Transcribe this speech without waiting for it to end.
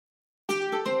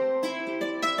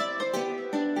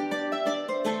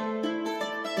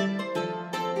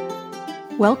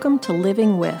Welcome to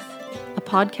Living With, a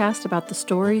podcast about the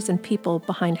stories and people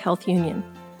behind Health Union.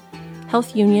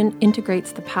 Health Union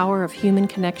integrates the power of human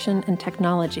connection and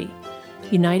technology,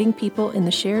 uniting people in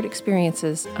the shared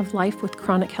experiences of life with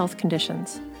chronic health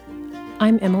conditions.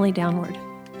 I'm Emily Downward.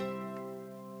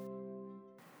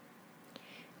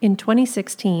 In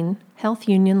 2016, Health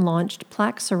Union launched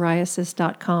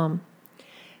plaquepsoriasis.com.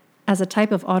 As a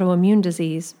type of autoimmune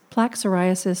disease, plaque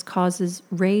psoriasis causes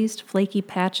raised, flaky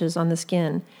patches on the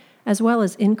skin, as well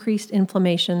as increased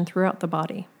inflammation throughout the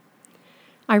body.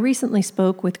 I recently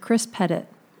spoke with Chris Pettit,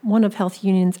 one of Health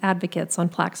Union's advocates on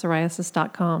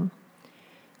plaquepsoriasis.com.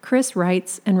 Chris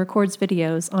writes and records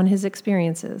videos on his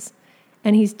experiences,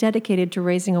 and he's dedicated to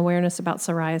raising awareness about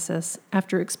psoriasis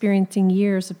after experiencing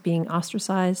years of being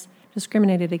ostracized,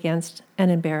 discriminated against,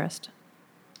 and embarrassed.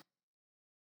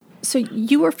 So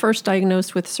you were first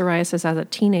diagnosed with psoriasis as a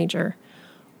teenager.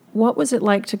 What was it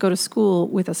like to go to school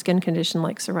with a skin condition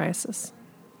like psoriasis?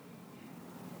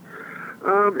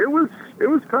 It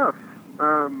was tough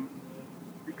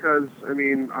because,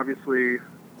 obviously,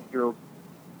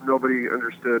 nobody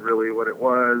understood really what it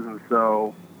was, and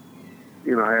so,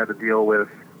 I had to deal with,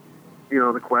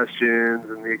 the questions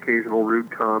and the occasional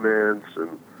rude comments,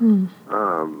 and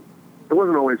it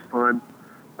wasn't always fun.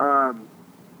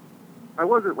 I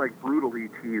wasn't brutally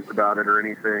teased about it or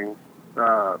anything,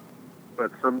 but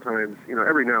sometimes,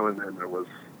 every now and then there was,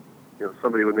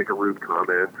 somebody would make a rude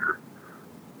comment.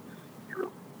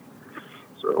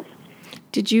 So.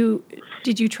 Did you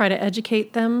try to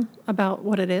educate them about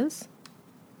what it is?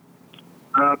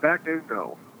 Back then,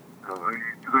 no.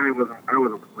 I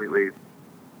wasn't completely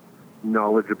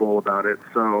knowledgeable about it,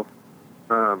 so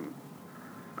I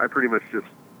pretty much just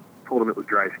told them it was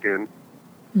dry skin.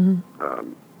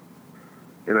 Mm-hmm.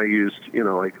 And I used,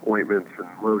 ointments and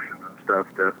lotions and stuff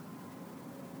to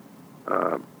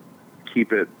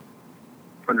keep it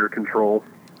under control,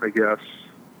 I guess.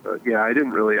 But yeah, I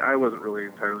wasn't really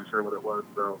entirely sure what it was,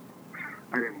 so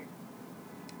I didn't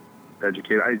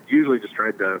educate. I usually just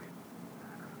tried to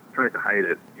hide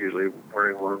it, usually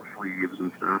wearing long sleeves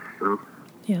and stuff, so.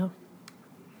 Yeah.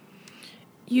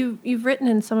 You've written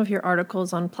in some of your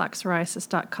articles on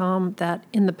plaquepsoriasis.com that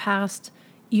in the past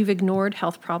you've ignored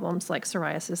health problems like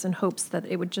psoriasis in hopes that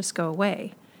it would just go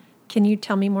away. Can you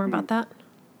tell me more about that?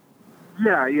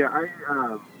 Yeah.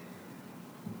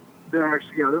 There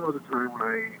was a time when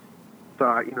I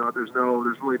thought, there's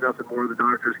really nothing more the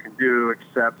doctors can do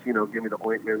except, give me the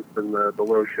ointments and the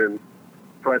lotion.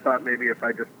 So I thought maybe if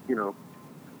I just,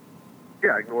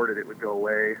 ignored it would go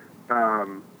away.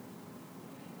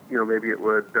 Maybe it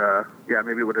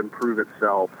would improve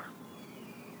itself.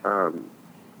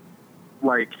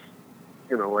 Like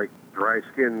dry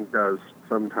skin does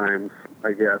sometimes,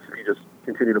 I guess. If you just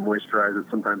continue to moisturize it,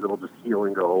 sometimes it'll just heal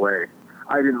and go away.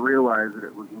 I didn't realize that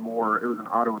it was an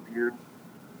autoimmune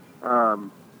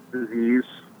disease.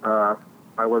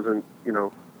 I wasn't,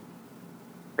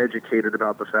 educated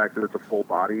about the fact that it's a full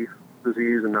body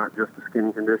disease and not just a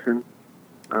skin condition.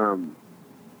 I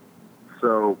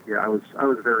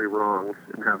was very wrong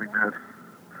in having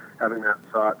that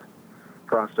thought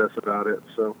process about it.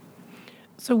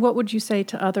 So what would you say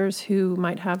to others who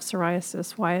might have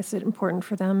psoriasis? Why is it important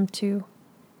for them to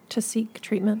seek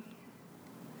treatment?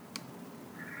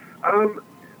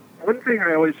 One thing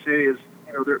I always say is,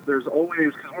 there's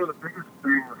always, because one of the biggest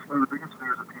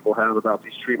fears that people have about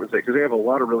these treatments, because they have a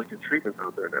lot of really good treatments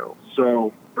out there now.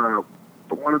 So,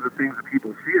 but one of the things that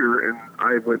people fear, and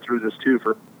I went through this too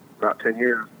for about 10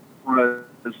 years, was,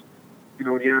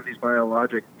 when you have these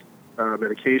biologic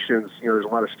medications, there's a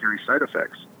lot of scary side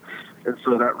effects. And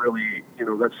so that really,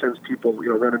 that sends people,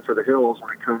 running for the hills when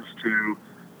it comes to,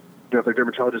 if their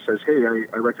dermatologist says, hey,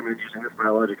 I recommend using this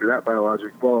biologic or that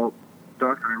biologic. Well,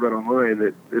 doctor, I read online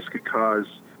that this could cause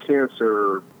cancer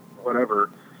or whatever.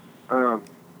 And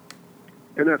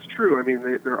that's true.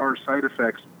 There are side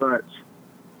effects, but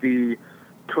the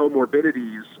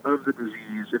comorbidities of the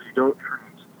disease, if you don't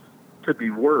treat, could be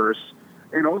worse.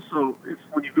 And also,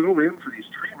 when you go in for these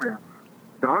treatments,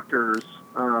 doctors,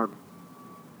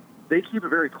 they keep a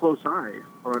very close eye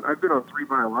on. I've been on 3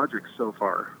 biologics so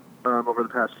far over the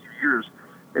past few years,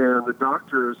 and the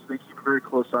doctors, they keep a very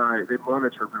close eye. They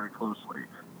monitor very closely.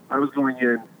 I was going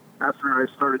in, after I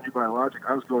started new biologic,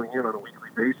 I was going in on a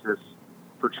weekly basis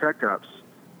for checkups.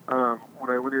 When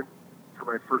I went in for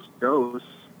my first dose,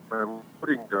 my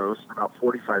loading dose, about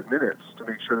 45 minutes to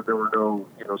make sure that there were no,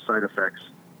 side effects.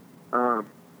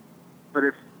 But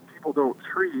if people don't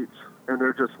treat and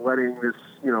they're just letting this,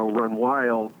 run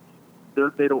wild,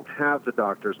 they don't have the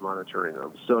doctors monitoring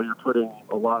them. So you're putting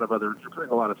a lot of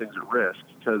things at risk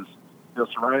because,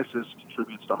 psoriasis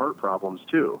contributes to heart problems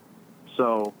too.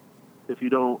 So if you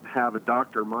don't have a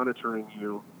doctor monitoring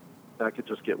you, that could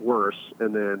just get worse,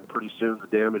 and then pretty soon the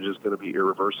damage is going to be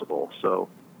irreversible. So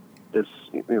it's,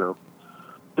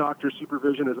 doctor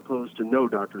supervision as opposed to no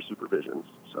doctor supervision.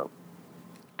 So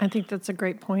I think that's a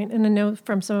great point. And I know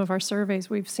from some of our surveys,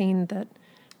 we've seen that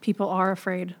people are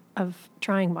afraid of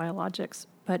trying biologics,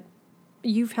 but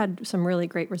you've had some really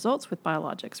great results with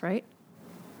biologics, right?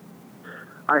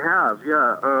 I have,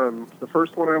 yeah. The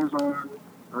first one I was on,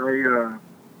 I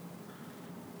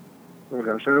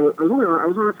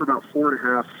was on it for about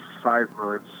 4.5, 5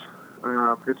 months.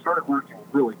 It started working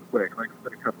really quick. Like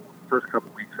within first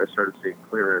couple weeks, I started seeing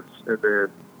clearance, and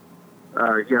then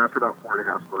after about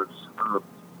 4.5 months,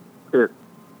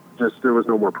 there was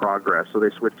no more progress. So they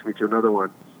switched me to another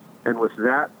one, and with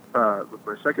that, with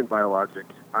my second biologic,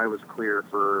 I was clear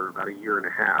for about 1.5 years.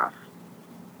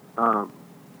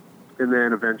 And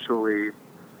then eventually,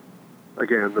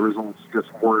 again, the results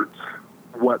just weren't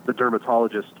what the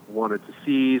dermatologist wanted to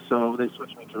see, so they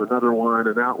switched me to another one,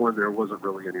 and that one, there wasn't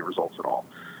really any results at all.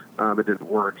 It didn't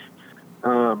work.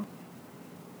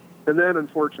 And then,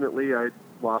 unfortunately, I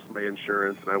lost my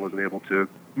insurance, and I wasn't able to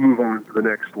move on to the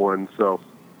next one. So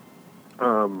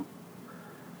for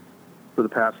the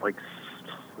past, I'd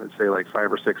say 5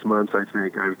 or 6 months, I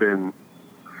think, I've been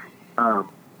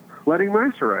letting my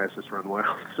psoriasis run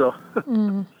wild. So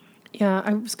Yeah,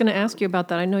 I was going to ask you about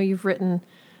that. I know you've written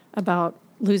about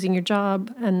losing your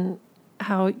job and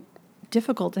how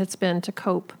difficult it's been to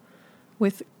cope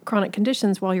with chronic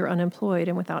conditions while you're unemployed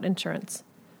and without insurance.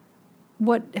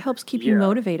 What helps keep you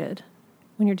motivated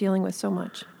when you're dealing with so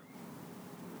much?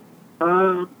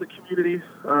 The community,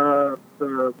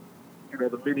 the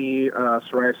many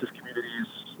psoriasis communities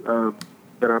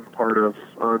that I'm a part of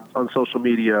on social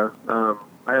media.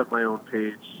 I have my own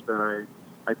page that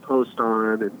I post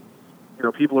on, and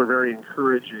people are very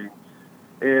encouraging,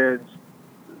 and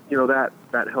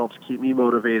that helps keep me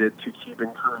motivated to keep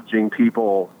encouraging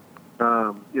people.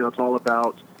 It's all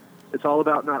about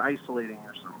not isolating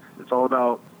yourself. It's all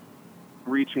about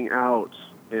reaching out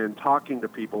and talking to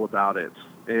people about it.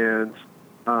 And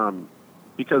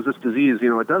because this disease,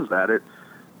 it does that. It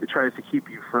tries to keep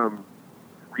you from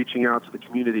reaching out to the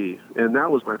community. And that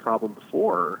was my problem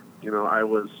before. I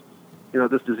was,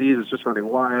 this disease is just running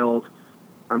wild.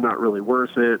 I'm not really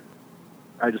worth it.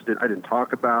 I didn't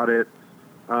talk about it.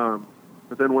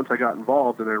 But then once I got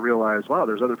involved and I realized, wow,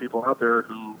 there's other people out there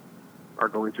who are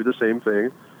going through the same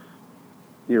thing,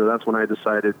 that's when I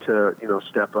decided to,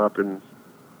 step up. And,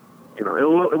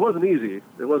 it wasn't easy.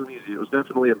 It wasn't easy. It was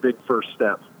definitely a big first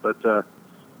step. But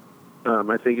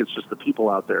I think it's just the people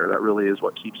out there that really is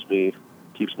what keeps me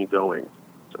going.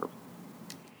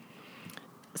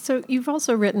 So you've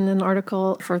also written an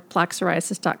article for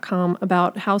plaquepsoriasis.com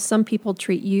about how some people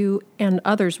treat you and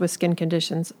others with skin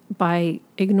conditions by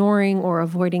ignoring or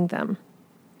avoiding them.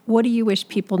 What do you wish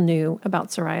people knew about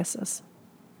psoriasis?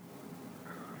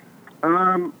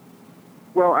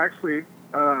 Well, actually,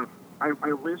 I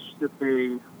wish that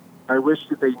they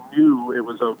knew it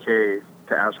was okay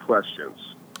to ask questions,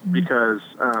 because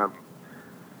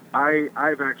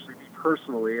I've actually, me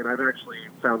personally, and I've actually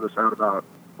found this out about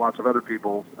lots of other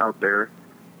people out there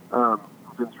who've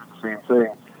been through the same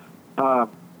thing.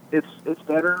 It's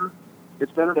better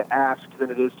to ask than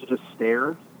it is to just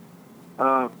stare.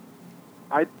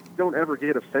 I don't ever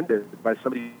get offended by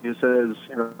somebody who says,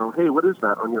 hey, what is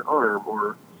that on your arm?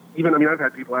 Or even, I've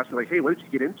had people ask me, hey, what did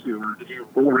you get into? Or did you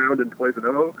roll around and play the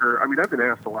oak? Or, I've been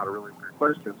asked a lot of really weird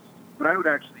questions. But I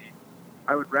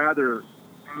would rather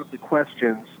have the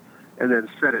questions and then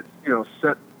set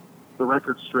the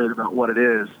record straight about what it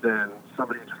is than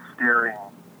somebody just staring,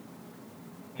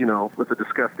 with a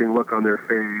disgusting look on their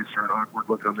face or an awkward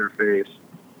look on their face.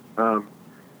 I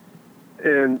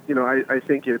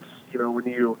think it's,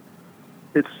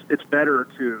 it's better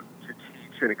to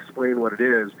teach and explain what it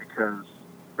is, because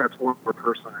that's one more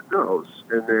person that knows.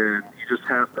 And then you just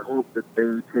have to hope that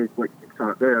they take what you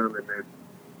taught them, and then,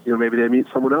 maybe they meet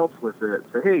someone else with it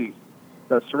and say, hey,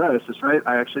 that's psoriasis, right?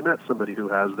 I actually met somebody who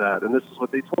has that, and this is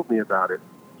what they told me about it.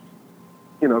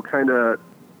 Kind of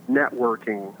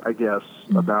networking, I guess,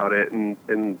 about it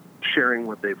and sharing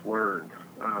what they've learned.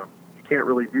 You can't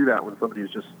really do that when somebody's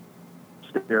just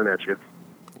staring at you.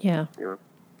 Yeah.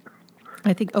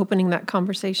 I think opening that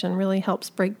conversation really helps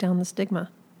break down the stigma.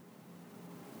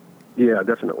 Yeah,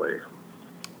 definitely.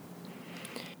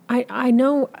 I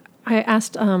know I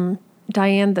asked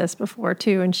Diane this before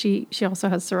too, and she also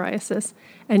has psoriasis,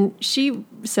 and she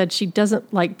said she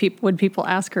doesn't like when people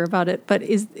ask her about it. But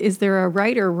is there a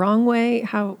right or wrong way?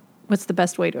 What's the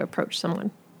best way to approach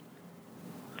someone?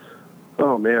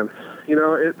 Oh man,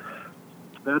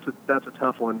 that's a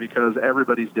tough one because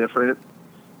everybody's different.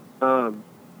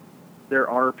 There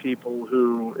are people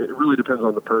who, it really depends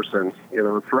on the person.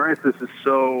 Psoriasis is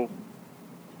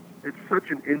it's such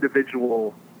an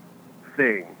individual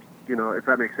thing, if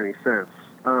that makes any sense.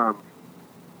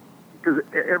 Because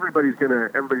everybody's gonna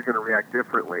react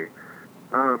differently.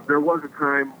 There was a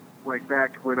time like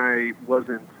back when I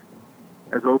wasn't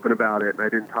as open about it and I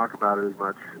didn't talk about it as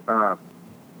much.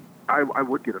 I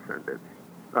would get offended.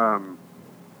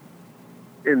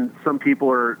 And some people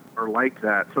are like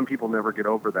that. Some people never get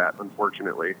over that,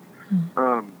 unfortunately.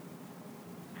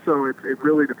 So it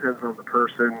really depends on the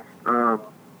person.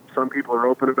 Some people are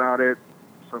open about it.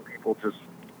 Some people just,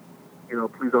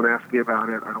 please don't ask me about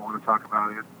it. I don't want to talk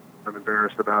about it. I'm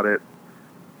embarrassed about it.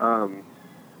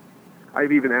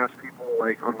 I've even asked people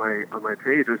like on my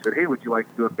page, I said, hey, would you like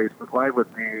to do a Facebook Live with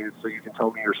me so you can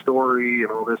tell me your story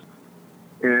and all this?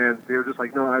 And they're just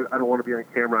like, no, I don't want to be on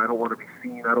camera. I don't want to be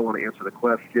seen. I don't want to answer the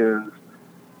questions.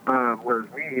 Whereas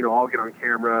me, I'll get on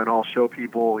camera and I'll show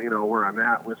people, where I'm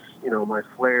at with, my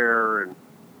flair. And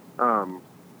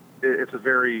it's a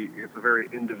very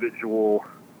individual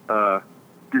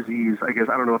disease. I guess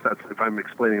I don't know if I'm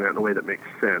explaining that in a way that makes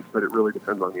sense, but it really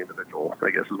depends on the individual, I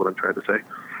guess is what I'm trying to say.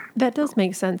 That does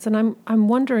make sense. And I'm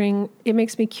wondering, it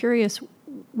makes me curious,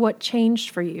 what changed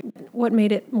for you? What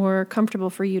made it more comfortable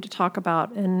for you to talk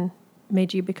about and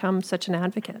made you become such an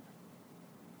advocate?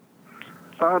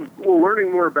 Well,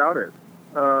 learning more about it.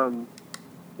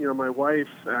 My wife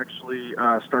actually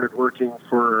started working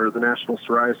for the National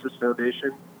Psoriasis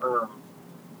Foundation,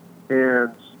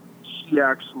 and she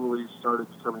actually started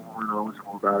becoming more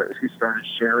knowledgeable about it. She started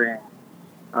sharing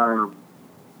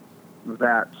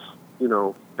that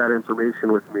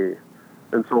information with me.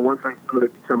 And so once I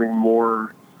started becoming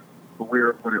more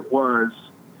aware of what it was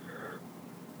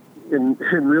and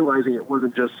realizing it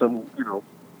wasn't just some,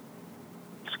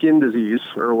 skin disease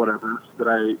or whatever that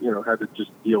I, had to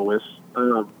just deal with,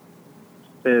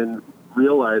 and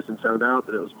realized and found out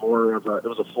that it was it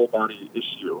was a full body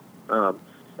issue.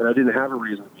 And I didn't have a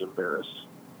reason to be embarrassed.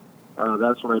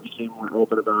 That's when I became more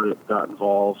open about it, got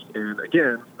involved, and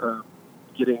again,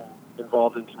 getting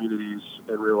involved in communities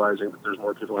and realizing that there's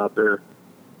more people out there,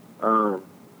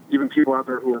 even people out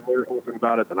there who are more open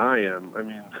about it than I am. I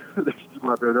mean, there's people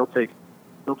out there, they'll take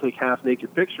half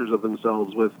naked pictures of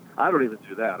themselves with. I don't even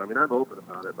do that. I mean, I'm open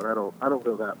about it, but I don't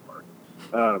go that far.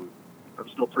 I'm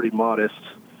still pretty modest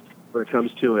when it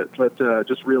comes to it, but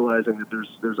just realizing that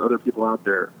there's other people out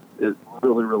there, it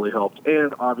really, really helped.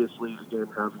 And obviously, again,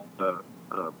 having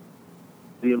the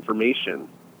information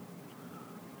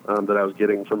that I was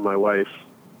getting from my wife.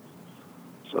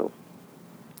 So,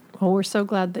 well, we're so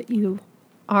glad that you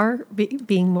are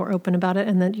being more open about it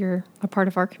and that you're a part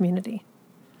of our community.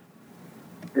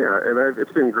 Yeah, and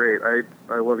it's been great.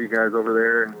 I love you guys over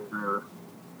there, and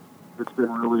it's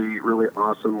been really, really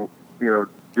awesome,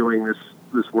 doing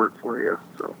this work for you.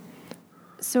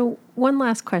 So one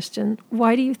last question.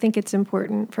 Why do you think it's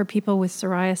important for people with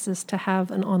psoriasis to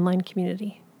have an online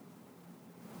community?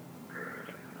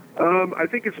 I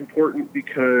think it's important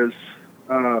because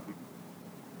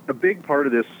a big part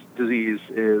of this disease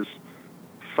is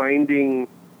finding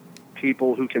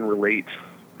people who can relate.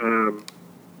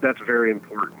 That's very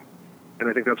important, and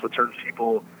I think that's what turns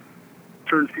people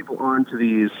on to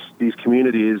these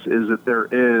communities, is that there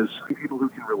is people who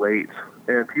can relate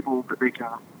and people that they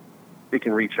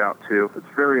can reach out to. It's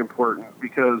very important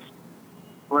because,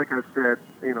 like I've said,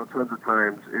 tons of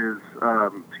times, is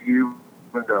to you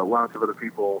and to lots of other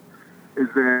people, is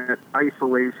that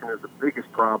isolation is the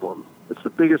biggest problem. It's the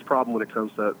biggest problem when it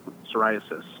comes to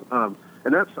psoriasis.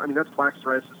 And that's plaque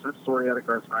psoriasis, that's psoriatic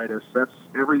arthritis, that's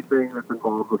everything that's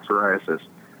involved with psoriasis.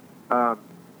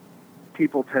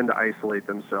 People tend to isolate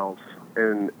themselves,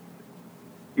 and,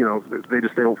 they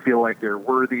don't feel like they're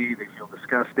worthy, they feel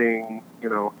disgusting,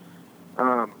 or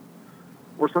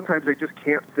sometimes they just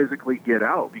can't physically get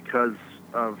out because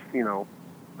of,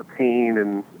 the pain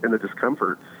and the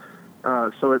discomfort.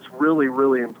 So it's really,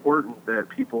 really important that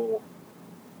people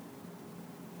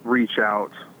reach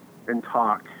out and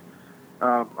talk.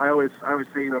 I always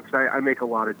say, because I make a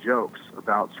lot of jokes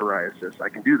about psoriasis. I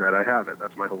can do that. I have it.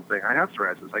 That's my whole thing. I have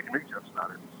psoriasis. I can make jokes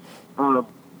about it.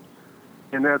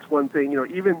 And that's one thing,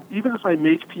 even if I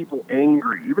make people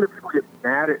angry, even if people get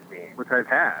mad at me, which I've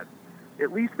had,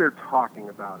 at least they're talking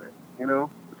about it,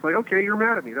 It's like, okay, you're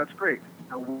mad at me. That's great.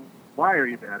 Now, why are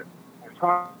you mad at me? You're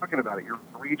talking about it. You're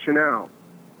reaching out.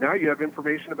 Now you have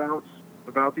information about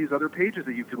these other pages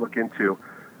that you can look into,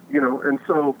 and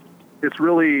so it's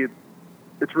really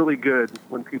good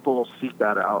when people seek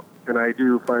that out. And I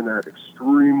do find that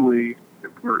extremely,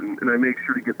 important, and I make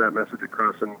sure to get that message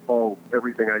across in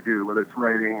everything I do, whether it's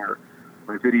writing or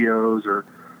my videos or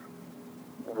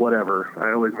whatever.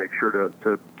 I always make sure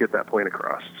to get that point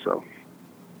across. So,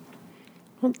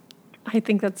 well, I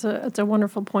think it's a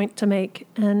wonderful point to make,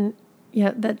 and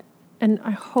and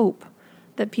I hope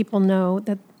that people know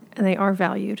that they are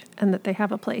valued and that they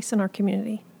have a place in our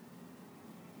community.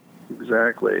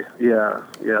 Exactly. Yeah,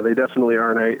 they definitely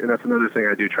are, and that's another thing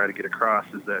I do try to get across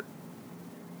is that,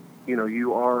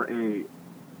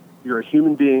 you're a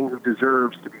human being who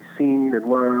deserves to be seen and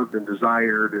loved and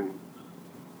desired and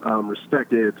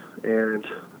respected, and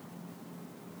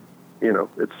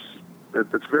it's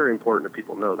very important that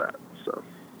people know that. So,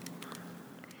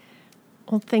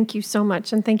 well, thank you so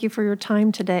much, and thank you for your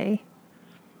time today.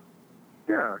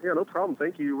 Yeah, no problem.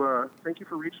 Thank you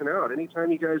for reaching out.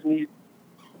 Anytime you guys need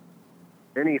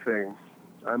anything,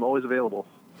 I'm always available.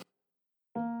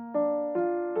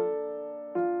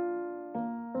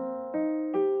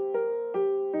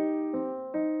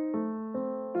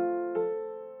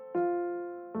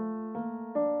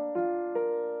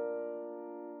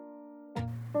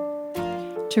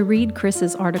 To read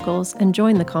Chris's articles and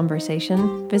join the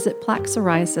conversation, visit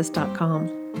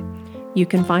plaquepsoriasis.com. You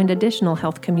can find additional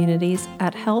health communities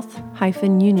at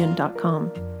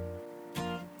health-union.com.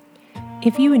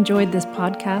 If you enjoyed this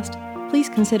podcast, please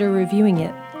consider reviewing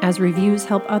it, as reviews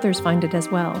help others find it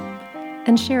as well,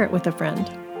 and share it with a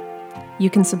friend. You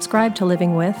can subscribe to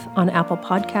Living With on Apple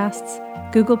Podcasts,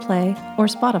 Google Play, or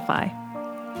Spotify.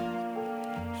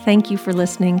 Thank you for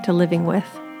listening to Living With.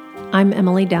 I'm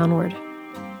Emily Downward.